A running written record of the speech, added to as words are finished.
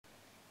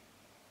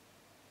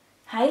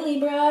Hi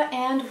Libra,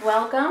 and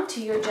welcome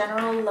to your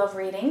general love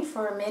reading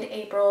for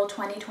mid-April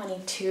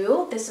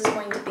 2022. This is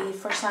going to be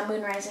for Sun,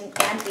 Moon, Rising,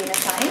 and Venus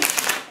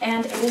signs.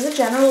 And it is a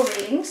general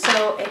reading,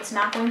 so it's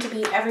not going to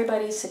be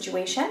everybody's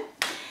situation.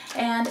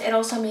 And it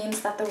also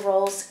means that the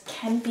roles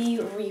can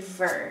be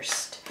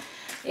reversed.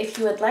 If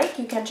you would like,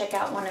 you can check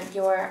out one of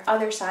your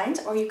other signs,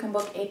 or you can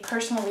book a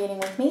personal reading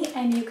with me,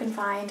 and you can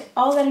find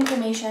all that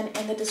information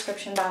in the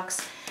description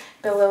box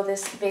below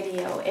this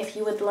video. If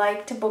you would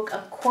like to book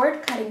a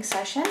cord cutting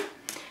session,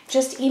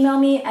 just email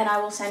me and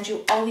I will send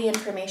you all the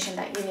information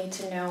that you need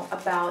to know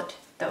about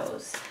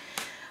those.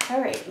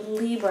 All right,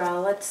 Libra,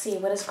 let's see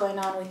what is going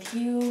on with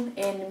you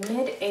in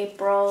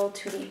mid-April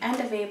to the end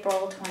of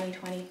April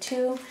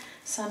 2022,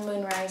 Sun,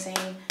 Moon,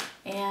 Rising,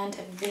 and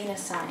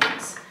Venus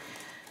signs.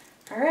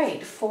 All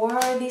right, for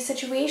the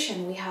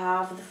situation, we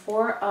have the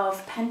Four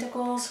of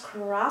Pentacles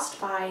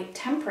crossed by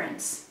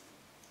Temperance.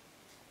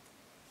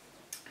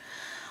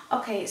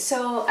 Okay,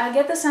 so I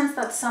get the sense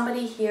that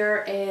somebody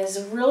here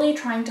is really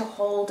trying to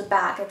hold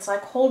back. It's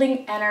like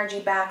holding energy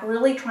back,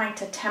 really trying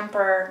to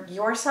temper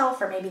yourself,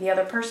 or maybe the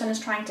other person is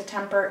trying to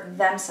temper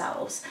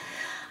themselves.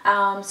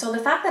 So the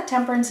fact that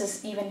Temperance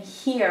is even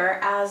here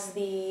as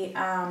the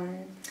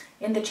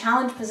in the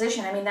challenge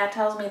position, I mean, that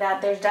tells me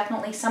that there's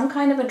definitely some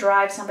kind of a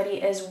drive.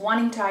 Somebody is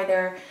wanting to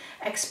either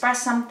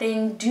express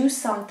something, do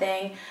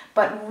something,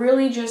 but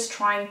really just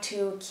trying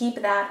to keep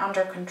that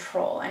under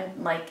control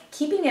and like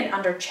keeping it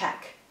under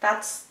check.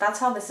 That's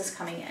how this is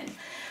coming in.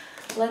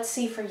 Let's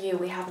see for you.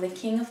 We have the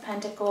King of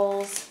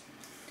Pentacles,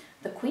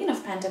 the Queen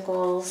of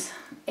Pentacles,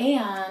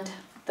 and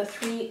the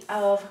Three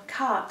of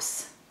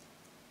Cups.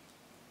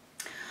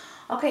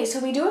 Okay,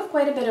 so we do have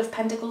quite a bit of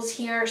Pentacles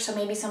here, so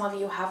maybe some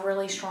of you have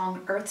really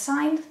strong earth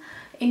signs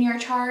in your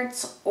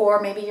charts,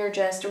 or maybe you're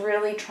just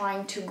really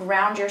trying to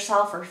ground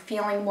yourself or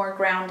feeling more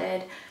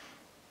grounded.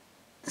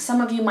 Some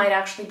of you might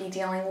actually be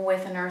dealing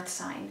with an earth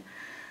sign.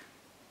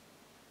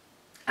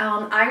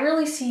 I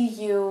really see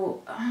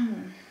you,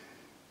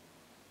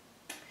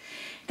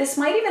 this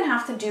might even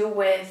have to do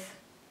with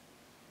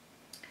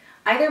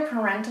either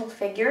parental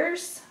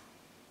figures,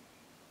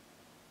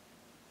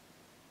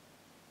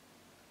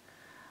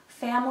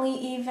 family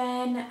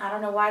even, I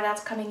don't know why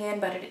that's coming in,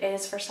 but it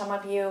is for some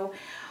of you,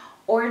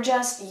 or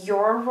just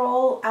your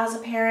role as a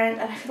parent.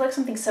 And I feel like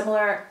something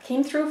similar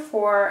came through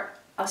for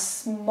a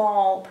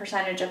small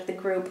percentage of the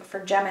group for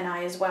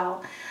Gemini as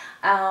well.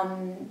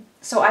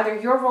 So either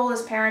your role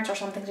as parents or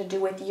something to do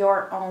with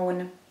your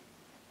own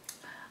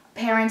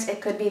parents. It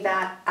could be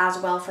that as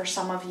well for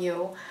some of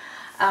you.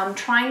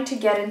 Trying to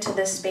get into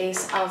this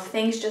space of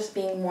things just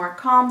being more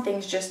calm,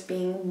 things just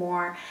being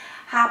more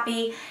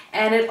happy.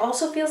 And it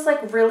also feels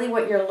like really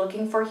what you're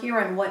looking for here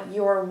and what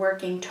you're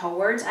working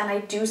towards, and I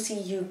do see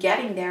you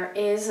getting there,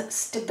 is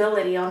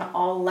stability on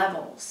all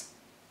levels.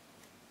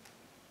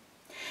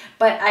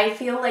 But I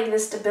feel like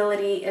this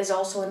stability is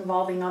also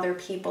involving other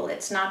people.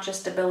 It's not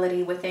just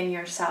stability within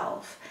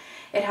yourself.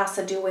 It has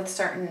to do with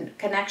certain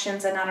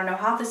connections, and I don't know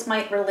how this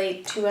might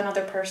relate to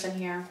another person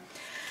here.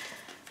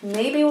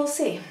 Maybe we'll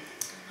see.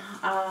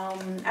 All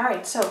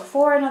right, so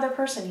for another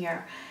person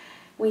here,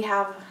 we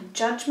have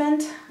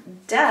Judgment,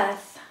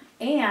 Death,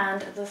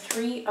 and the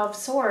Three of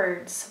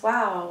Swords.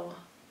 Wow.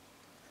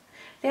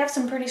 They have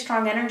some pretty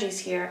strong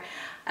energies here.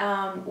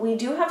 We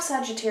do have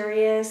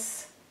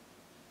Sagittarius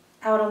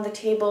out on the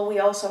table. We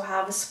also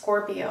have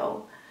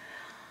Scorpio.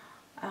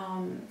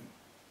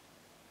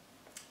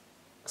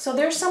 So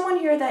there's someone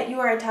here that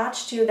you are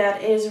attached to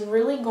that is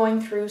really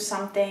going through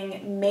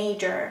something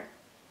major,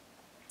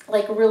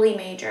 like really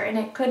major. And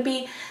it could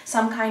be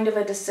some kind of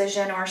a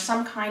decision or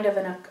some kind of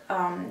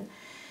an,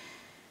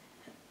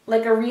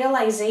 like a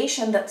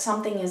realization that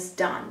something is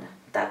done.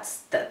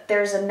 That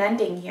there's an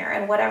ending here.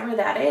 And whatever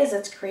that is,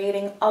 it's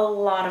creating a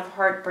lot of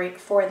heartbreak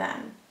for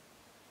them.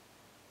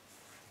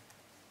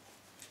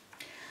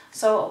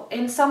 So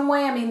in some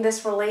way, I mean,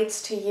 this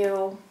relates to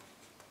you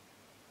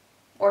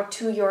or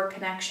to your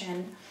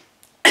connection.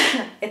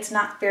 It's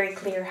not very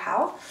clear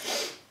how.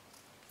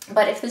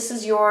 But if this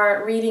is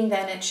your reading,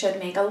 then it should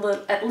make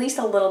at least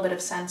a little bit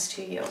of sense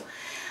to you.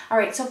 All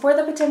right, so for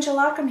the potential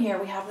outcome here,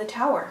 we have the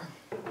Tower.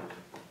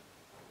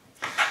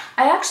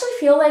 I actually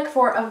feel like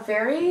for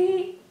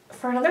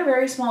another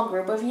very small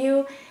group of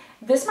you,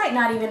 this might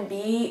not even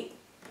be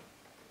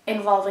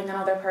involving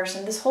another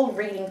person. This whole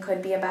reading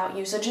could be about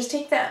you. So just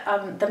take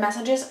the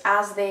messages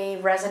as they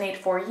resonate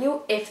for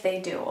you, if they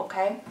do,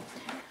 okay?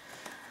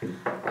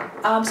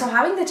 So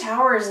having the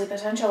Tower as the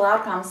potential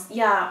outcomes,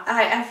 yeah,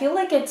 I feel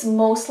like it's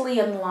mostly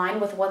in line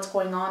with what's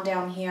going on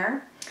down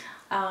here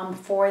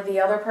for the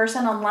other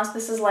person, unless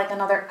this is like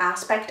another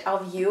aspect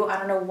of you. I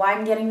don't know why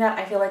I'm getting that.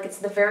 I feel like it's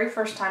the very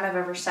first time I've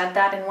ever said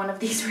that in one of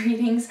these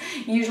readings.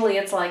 Usually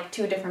it's like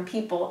two different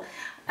people.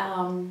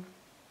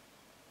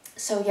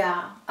 So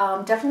yeah,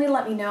 definitely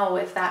let me know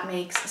if that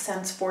makes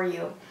sense for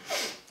you.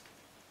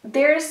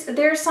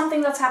 There's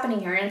something that's happening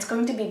here, and it's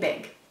going to be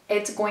big.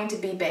 It's going to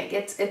be big.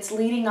 It's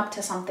leading up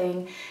to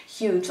something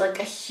huge, like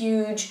a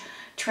huge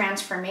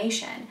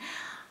transformation.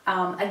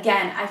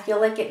 Again, I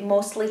feel like it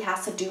mostly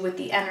has to do with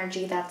the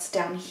energy that's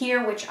down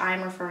here, which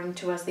I'm referring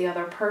to as the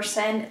other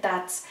person.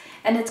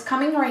 And it's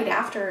coming right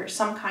after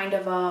some kind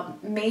of a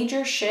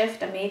major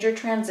shift, a major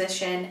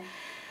transition,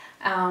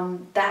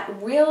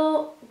 that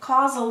will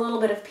cause a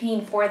little bit of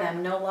pain for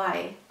them, no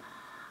lie.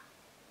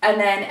 And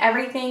then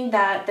everything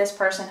that this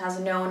person has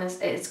known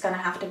is going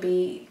to have to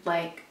be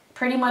like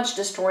pretty much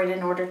destroyed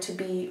in order to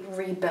be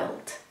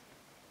rebuilt.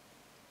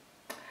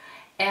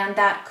 And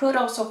that could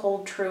also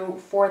hold true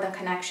for the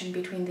connection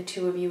between the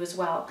two of you as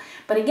well.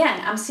 But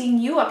again, I'm seeing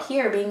you up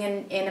here being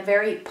in a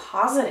very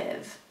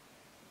positive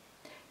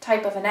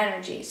type of an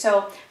energy.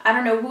 So I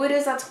don't know who it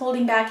is that's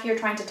holding back here,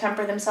 trying to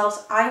temper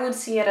themselves. I would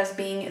see it as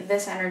being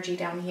this energy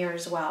down here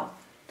as well.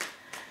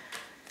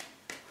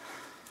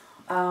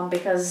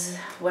 Because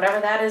whatever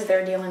that is,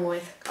 they're dealing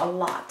with a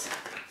lot.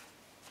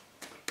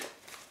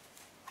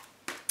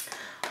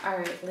 All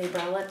right,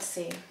 Libra, let's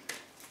see.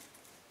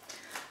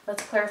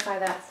 Let's clarify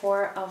that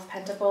Four of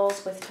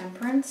Pentacles with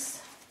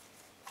Temperance.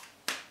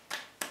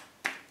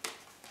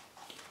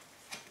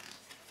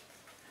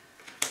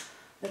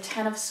 The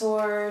Ten of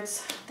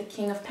Swords, the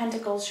King of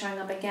Pentacles showing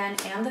up again,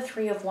 and the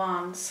Three of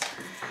Wands.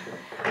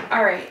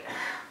 All right.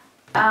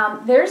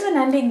 There's an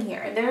ending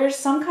here. There's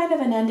some kind of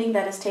an ending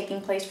that is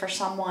taking place for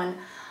someone,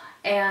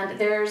 and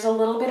there's a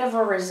little bit of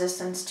a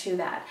resistance to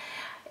that.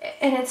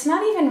 And it's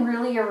not even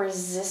really a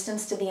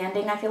resistance to the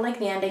ending. I feel like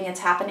the ending, it's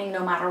happening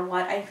no matter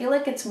what. I feel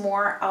like it's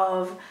more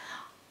of,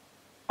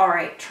 all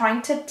right,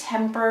 trying to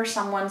temper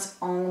someone's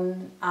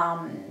own, I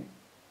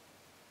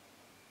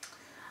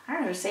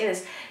don't know how to say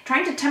this,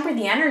 trying to temper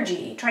the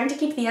energy, trying to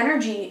keep the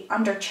energy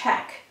under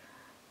check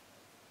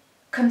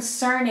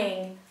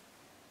concerning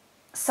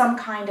some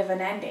kind of an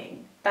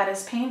ending that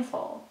is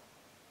painful.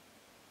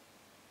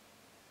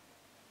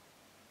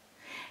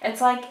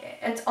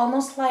 It's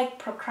almost like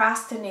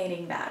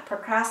procrastinating that,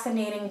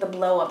 procrastinating the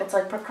blow up. It's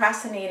like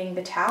procrastinating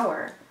the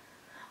Tower,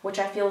 which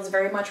I feel is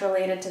very much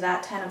related to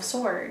that Ten of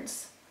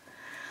Swords.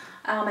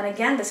 And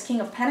again, this King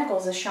of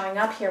Pentacles is showing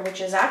up here,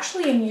 which is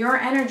actually in your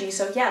energy.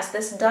 So yes,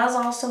 this does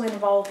also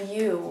involve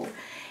you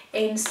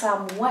in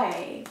some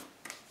way.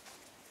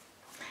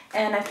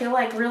 And I feel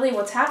like really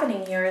what's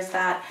happening here is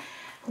that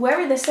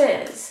whoever this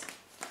is,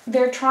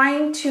 they're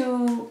trying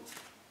to,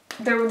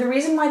 the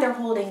reason why they're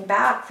holding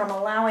back from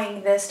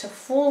allowing this to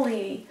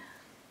fully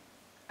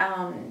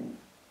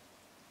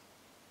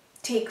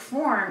take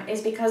form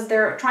is because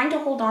they're trying to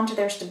hold on to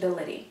their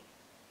stability.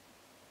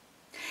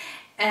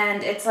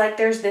 And it's like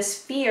there's this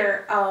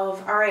fear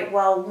of, all right,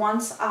 well,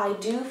 once I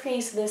do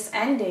face this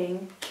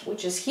ending,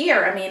 which is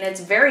here, I mean,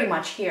 it's very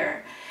much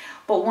here.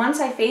 But once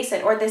I face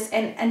it, or this,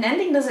 and an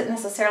ending doesn't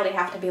necessarily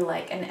have to be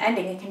like an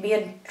ending. It can be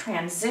a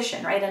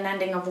transition, right? An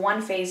ending of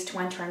one phase to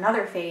enter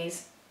another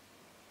phase,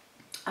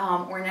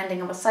 or an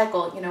ending of a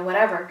cycle, you know,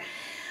 whatever.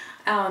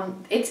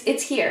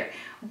 It's here.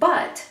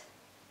 But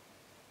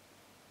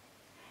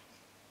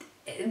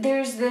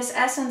there's this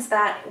essence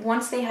that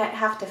once they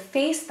have to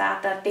face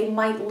that they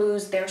might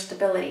lose their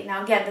stability.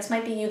 Now, again, this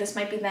might be you, this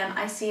might be them.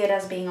 I see it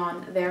as being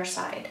on their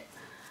side.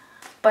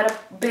 But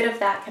a bit of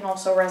that can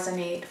also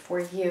resonate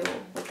for you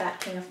with that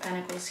King of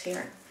Pentacles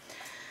here.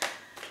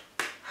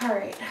 All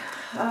right,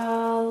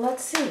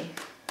 let's see.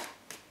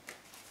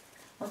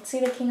 Let's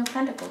see the King of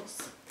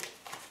Pentacles.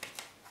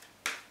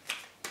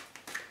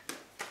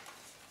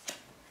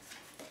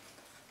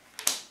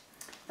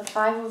 The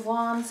Five of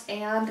Wands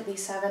and the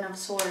Seven of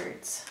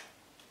Swords.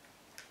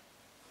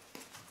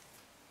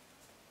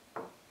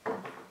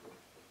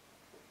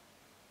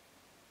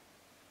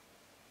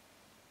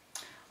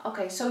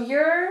 Okay, so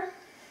you're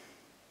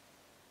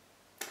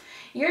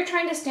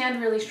trying to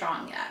stand really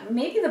strong. Yeah,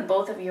 maybe the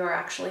both of you are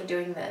actually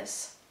doing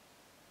this.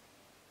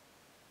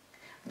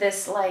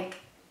 This like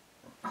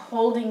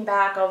holding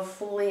back of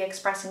fully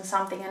expressing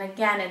something. And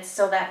again, it's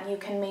so that you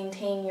can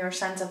maintain your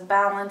sense of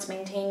balance,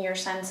 maintain your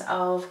sense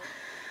of,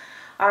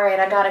 all right,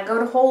 I got a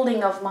good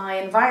holding of my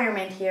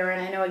environment here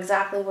and I know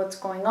exactly what's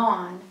going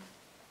on.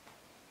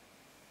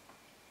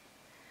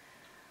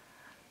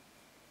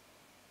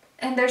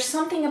 And there's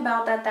something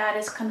about that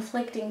is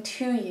conflicting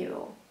to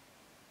you.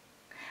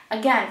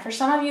 Again, for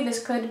some of you,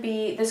 this could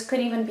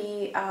even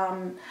be,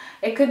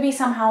 it could be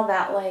somehow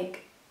that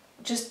like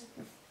just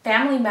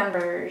family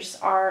members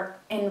are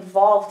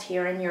involved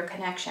here in your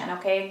connection,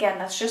 okay? Again,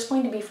 that's just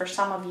going to be for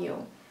some of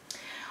you,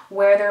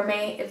 where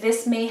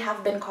this may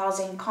have been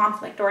causing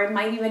conflict, or it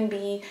might even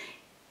be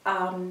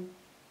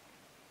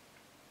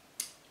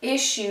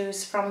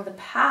issues from the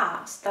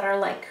past that are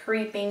like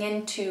creeping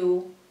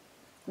into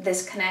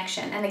this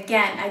connection. And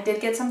again, I did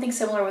get something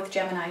similar with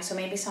Gemini, so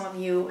maybe some of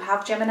you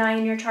have Gemini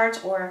in your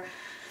charts or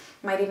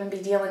might even be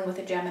dealing with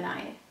a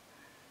Gemini.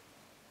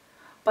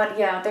 But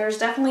yeah, there's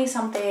definitely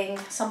something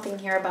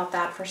here about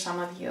that for some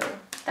of you.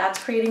 That's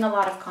creating a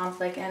lot of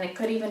conflict, and it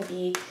could even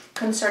be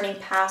concerning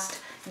past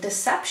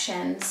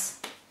deceptions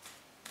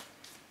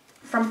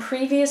from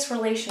previous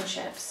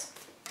relationships.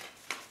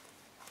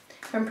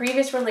 From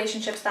previous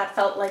relationships that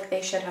felt like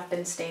they should have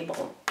been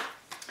stable.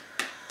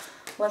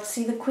 Let's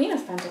see the Queen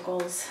of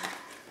Pentacles.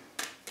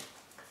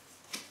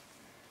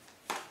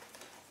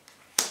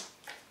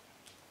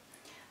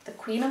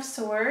 Queen of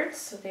Swords,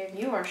 so there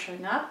you are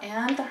showing up,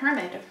 and the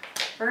Hermit,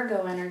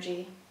 Virgo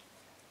energy.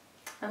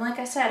 And like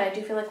I said, I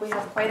do feel like we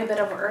have quite a bit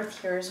of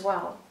Earth here as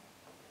well.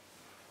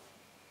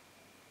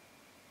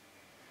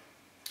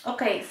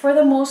 Okay, for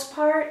the most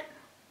part,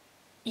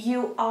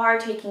 you are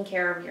taking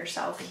care of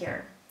yourself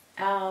here.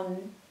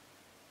 And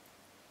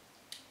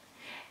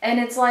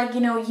it's like,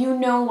 you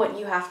know what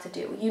you have to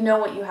do. You know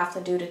what you have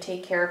to do to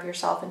take care of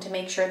yourself and to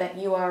make sure that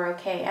you are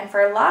okay. And for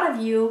a lot of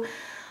you,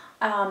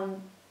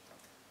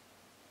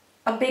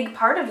 a big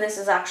part of this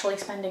is actually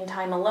spending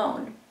time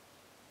alone.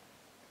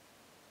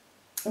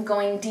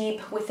 Going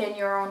deep within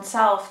your own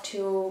self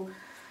to,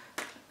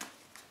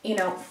 you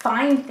know,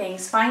 find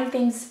things,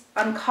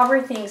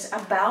 uncover things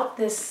about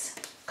this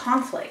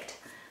conflict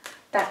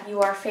that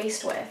you are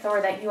faced with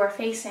or that you are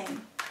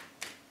facing.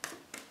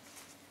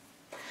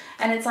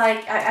 And it's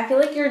like, I feel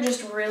like you're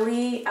just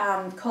really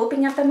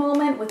coping at the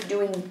moment with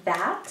doing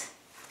that,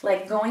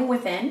 like going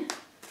within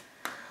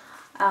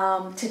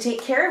to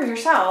take care of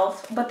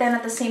yourself, but then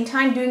at the same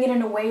time doing it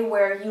in a way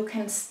where you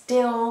can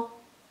still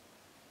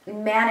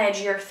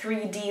manage your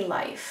 3D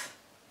life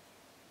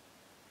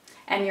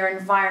and your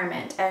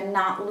environment and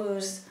not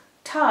lose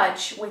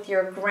touch with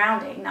your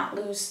grounding, not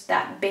lose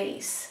that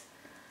base.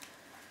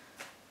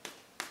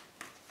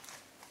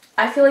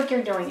 I feel like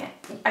you're doing it.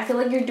 I feel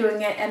like you're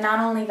doing it, and not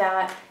only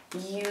that,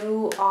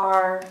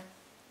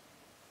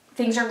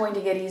 things are going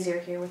to get easier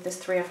here with this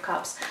Three of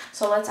Cups.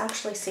 So let's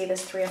actually see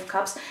this Three of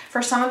Cups.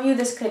 For some of you,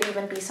 this could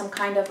even be some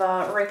kind of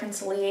a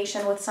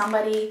reconciliation with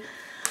somebody,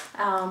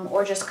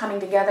 or just coming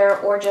together,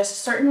 or just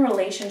certain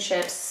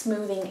relationships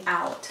smoothing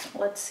out.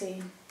 Let's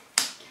see.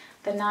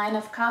 The Nine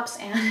of Cups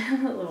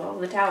and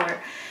the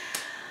Tower.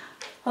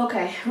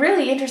 Okay,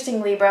 really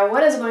interesting, Libra.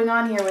 What is going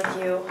on here with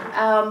you?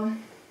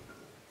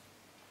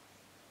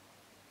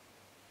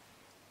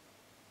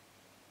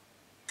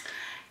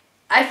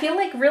 I feel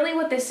like really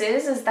what this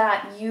is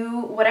that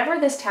whatever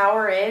this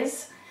Tower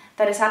is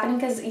that is happening,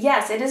 because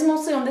yes, it is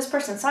mostly on this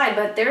person's side,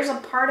 but there's a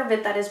part of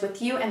it that is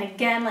with you. And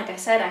again, like I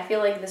said, I feel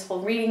like this whole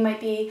reading might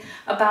be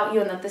about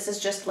you, and that this is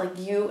just like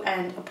you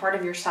and a part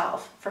of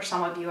yourself for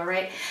some of you, all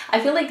right?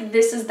 I feel like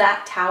this is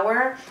that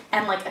Tower,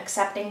 and like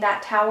accepting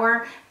that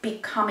Tower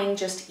becoming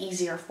just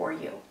easier for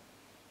you.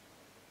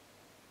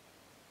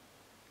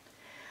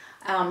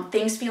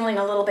 Things feeling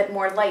a little bit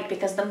more light,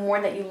 because the more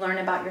that you learn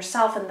about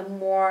yourself and the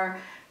more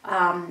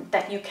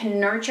that you can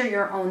nurture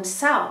your own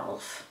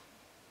self,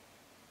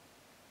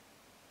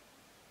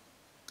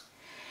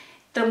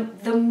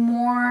 the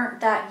more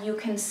that you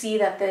can see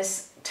that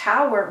this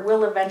Tower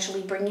will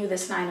eventually bring you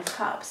this Nine of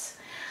Cups.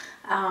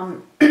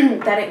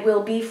 That it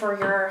will be for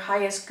your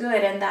highest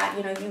good, and that,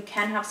 you know, you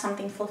can have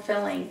something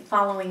fulfilling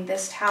following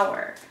this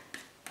Tower.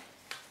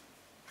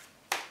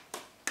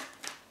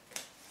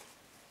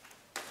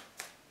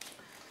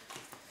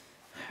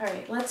 All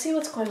right, let's see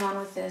what's going on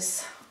with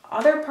this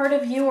other part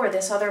of you or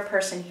this other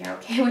person here,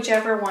 okay?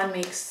 Whichever one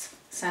makes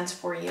sense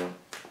for you.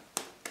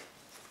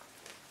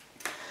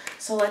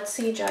 So let's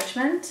see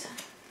Judgment,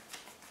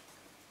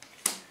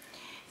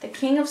 the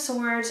King of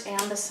Swords, and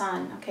the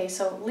Sun. Okay,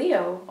 so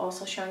Leo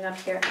also showing up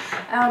here.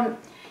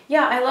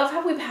 Yeah, I love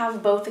how we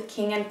have both the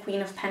King and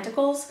Queen of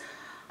Pentacles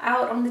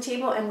out on the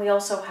table, and we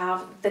also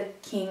have the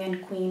King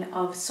and Queen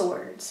of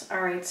Swords.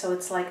 All right, so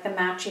it's like the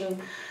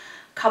matching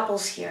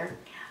couples here.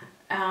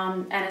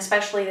 And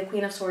especially the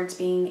Queen of Swords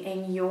being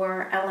in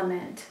your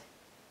element.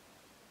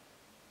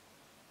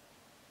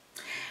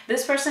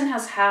 This person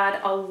has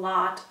had a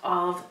lot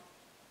of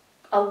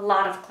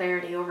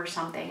clarity over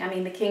something. I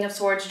mean, the King of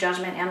Swords,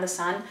 Judgment, and the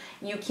Sun,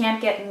 you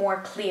can't get more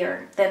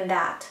clear than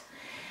that.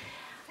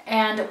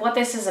 And what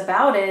this is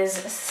about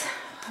is,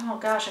 oh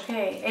gosh,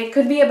 okay, it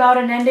could be about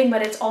an ending,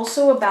 but it's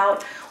also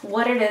about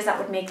what it is that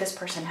would make this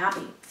person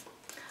happy.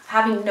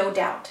 Having no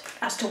doubt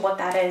as to what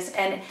that is.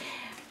 And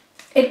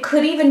it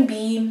could even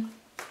be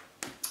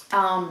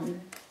a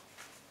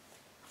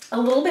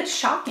little bit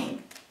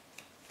shocking.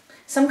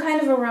 Some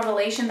kind of a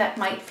revelation that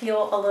might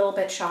feel a little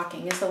bit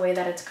shocking is the way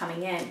that it's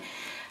coming in.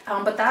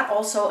 But that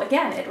also,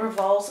 again, it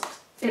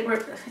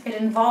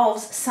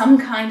involves some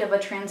kind of a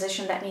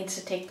transition that needs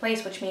to take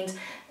place, which means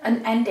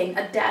an ending,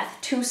 a death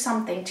to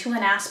something, to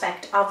an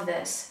aspect of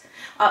this,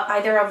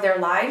 either of their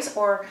lives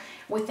or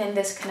within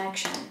this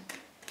connection.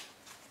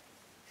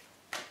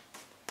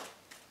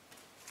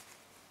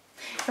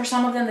 For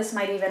some of them, this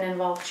might even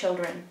involve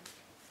children.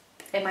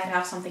 It might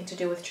have something to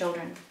do with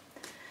children.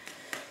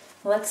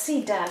 Let's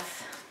see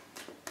Death.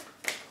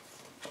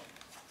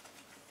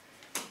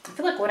 I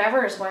feel like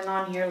whatever is going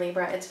on here,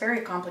 Libra, it's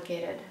very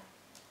complicated.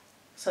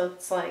 So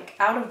it's like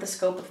out of the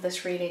scope of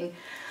this reading,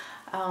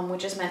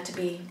 which is meant to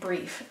be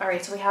brief. All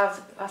right, so we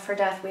have, for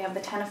Death, we have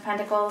the Ten of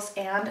Pentacles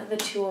and the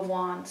Two of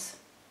Wands.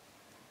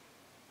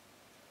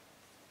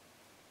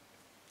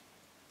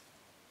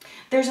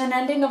 There's an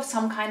ending of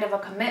some kind of a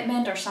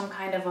commitment or some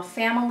kind of a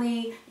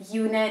family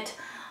unit.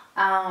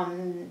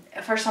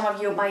 For some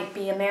of you, it might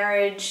be a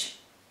marriage.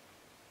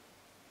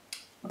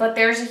 But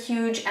there's a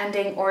huge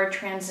ending or a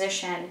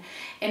transition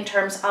in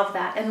terms of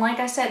that. And like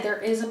I said, there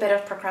is a bit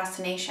of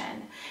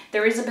procrastination.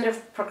 There is a bit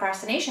of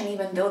procrastination,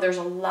 even though there's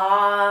a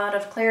lot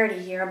of clarity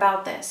here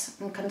about this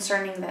and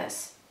concerning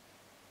this.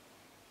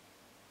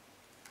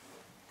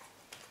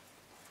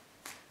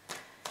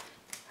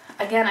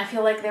 Again, I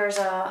feel like there's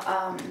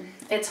a,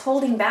 it's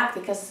holding back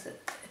because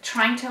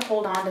trying to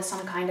hold on to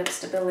some kind of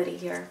stability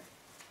here.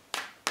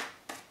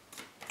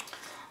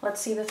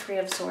 Let's see the Three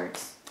of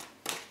Swords.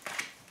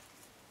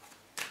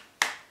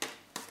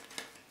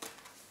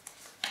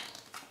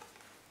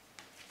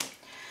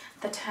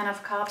 The Ten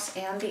of Cups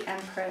and the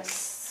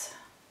Empress.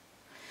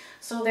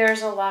 So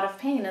there's a lot of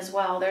pain as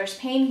well. There's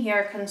pain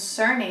here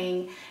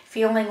concerning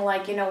feeling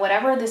like, you know,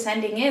 whatever this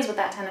ending is with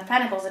that Ten of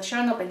Pentacles, it's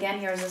showing up again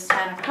here as this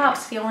Ten of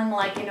Cups, feeling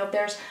like, you know,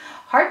 there's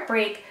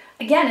heartbreak.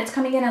 Again, it's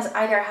coming in as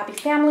either a happy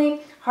family,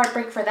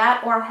 heartbreak for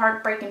that, or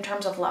heartbreak in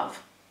terms of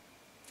love.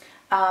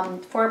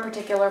 For a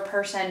particular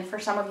person. For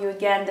some of you,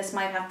 again, this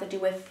might have to do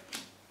with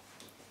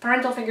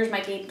parental figures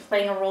might be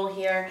playing a role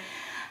here.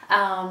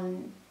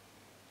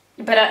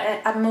 But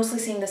I'm mostly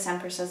seeing this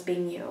Empress as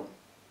being you.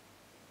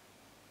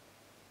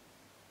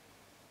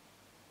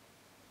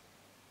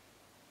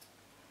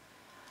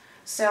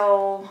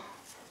 So,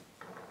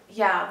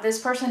 yeah,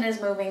 this person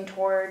is moving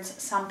towards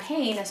some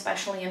pain,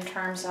 especially in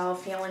terms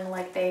of feeling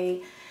like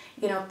they,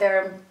 you know,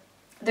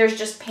 there's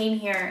just pain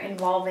here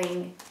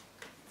involving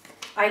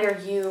either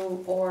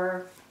you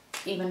or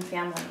even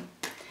family.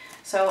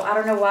 So I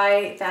don't know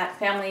why that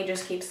family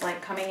just keeps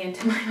like coming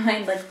into my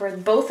mind, like for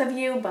both of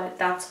you, but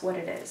that's what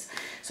it is.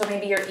 So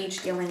maybe you're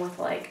each dealing with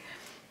like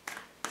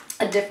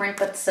a different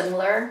but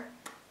similar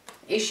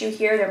issue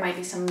here. There might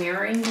be some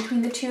mirroring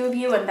between the two of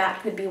you, and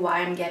that could be why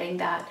I'm getting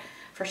that.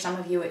 For some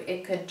of you,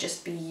 it could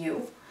just be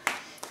you.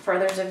 For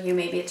others of you,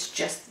 maybe it's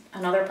just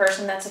another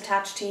person that's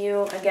attached to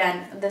you.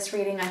 Again, this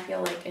reading, I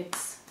feel like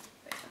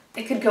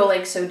it could go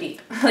like so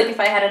deep. Like if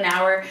I had an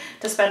hour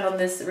to spend on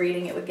this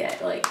reading, it would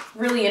get like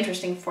really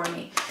interesting for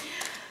me.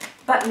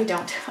 But we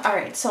don't. All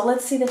right, so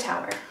let's see the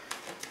Tower.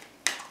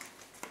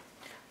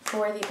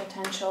 For the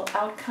potential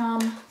outcome,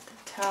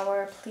 the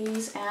Tower,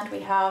 please. And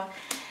we have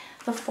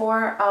the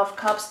Four of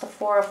Cups, the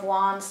Four of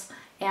Wands,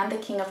 and the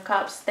King of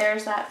Cups.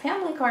 There's that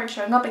family card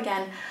showing up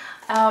again.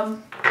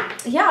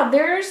 Yeah,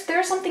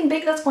 there's something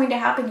big that's going to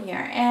happen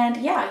here. And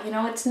yeah, you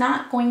know, it's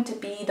not going to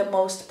be the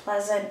most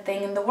pleasant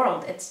thing in the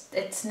world.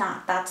 It's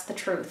not. That's the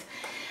truth.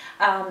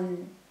 But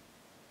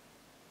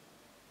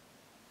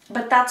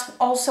that's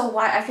also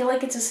why I feel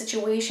like it's a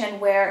situation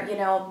where, you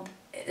know,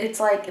 it's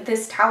like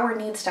this Tower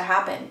needs to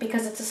happen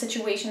because it's a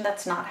situation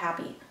that's not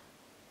happy.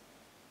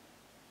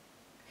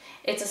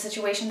 It's a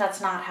situation that's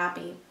not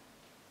happy.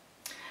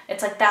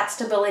 It's like that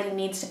stability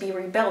needs to be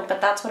rebuilt, but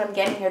that's what I'm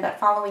getting here, that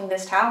following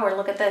this Tower,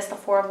 look at this, the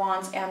Four of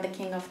Wands and the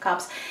King of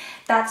Cups.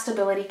 That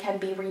stability can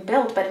be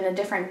rebuilt, but in a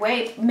different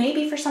way.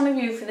 Maybe for some of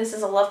you, if this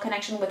is a love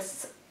connection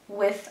with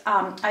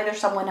either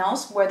someone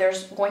else where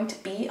there's going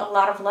to be a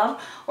lot of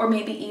love, or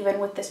maybe even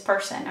with this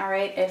person, all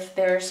right? If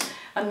there's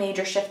a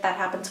major shift that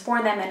happens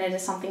for them and it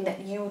is something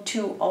that you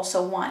too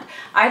also want.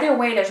 Either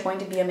way, there's going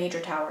to be a major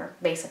Tower,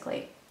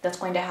 basically. That's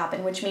going to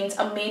happen, which means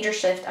a major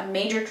shift, a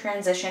major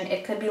transition.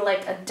 It could be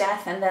like a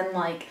death and then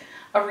like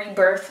a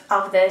rebirth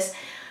of this.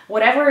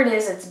 Whatever it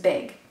is, it's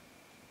big.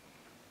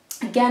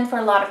 Again, for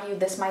a lot of you,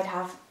 this might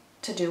have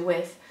to do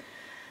with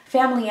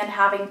family and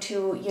having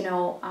to, you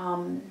know,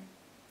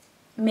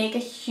 make a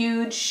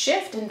huge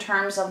shift in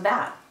terms of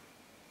that.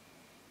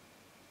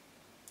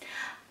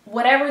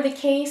 Whatever the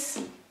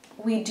case,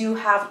 we do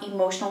have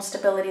emotional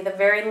stability. The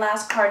very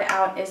last card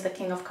out is the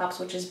King of Cups,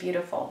 which is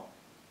beautiful.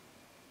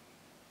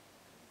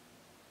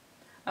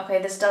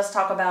 Okay, this does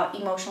talk about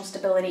emotional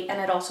stability,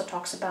 and it also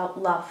talks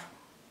about love.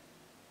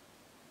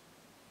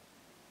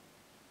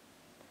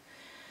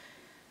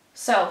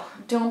 So,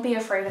 don't be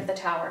afraid of the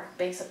Tower,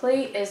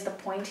 basically, is the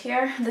point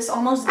here. This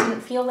almost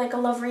didn't feel like a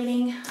love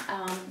reading,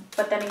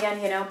 but then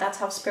again, you know, that's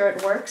how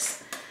Spirit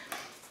works.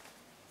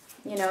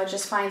 You know, it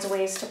just finds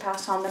ways to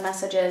pass on the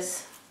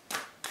messages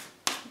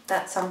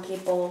that some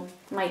people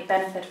might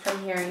benefit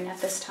from hearing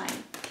at this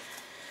time.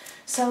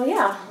 So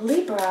yeah,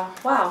 Libra,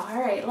 wow,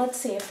 all right, let's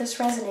see if this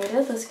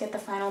resonated. Let's get the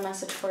final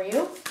message for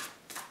you.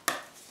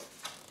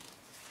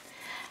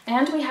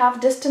 And we have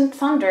distant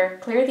thunder,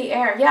 clear the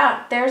air.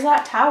 Yeah, there's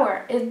that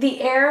Tower.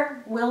 The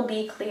air will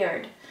be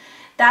cleared.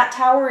 That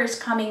Tower is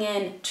coming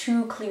in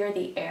to clear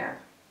the air.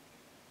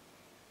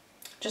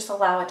 Just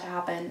allow it to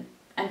happen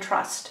and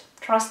trust.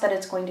 Trust that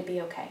it's going to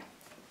be okay.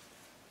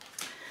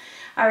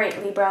 All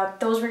right, Libra,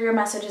 those were your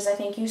messages. I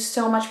thank you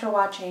so much for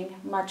watching.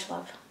 Much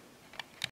love.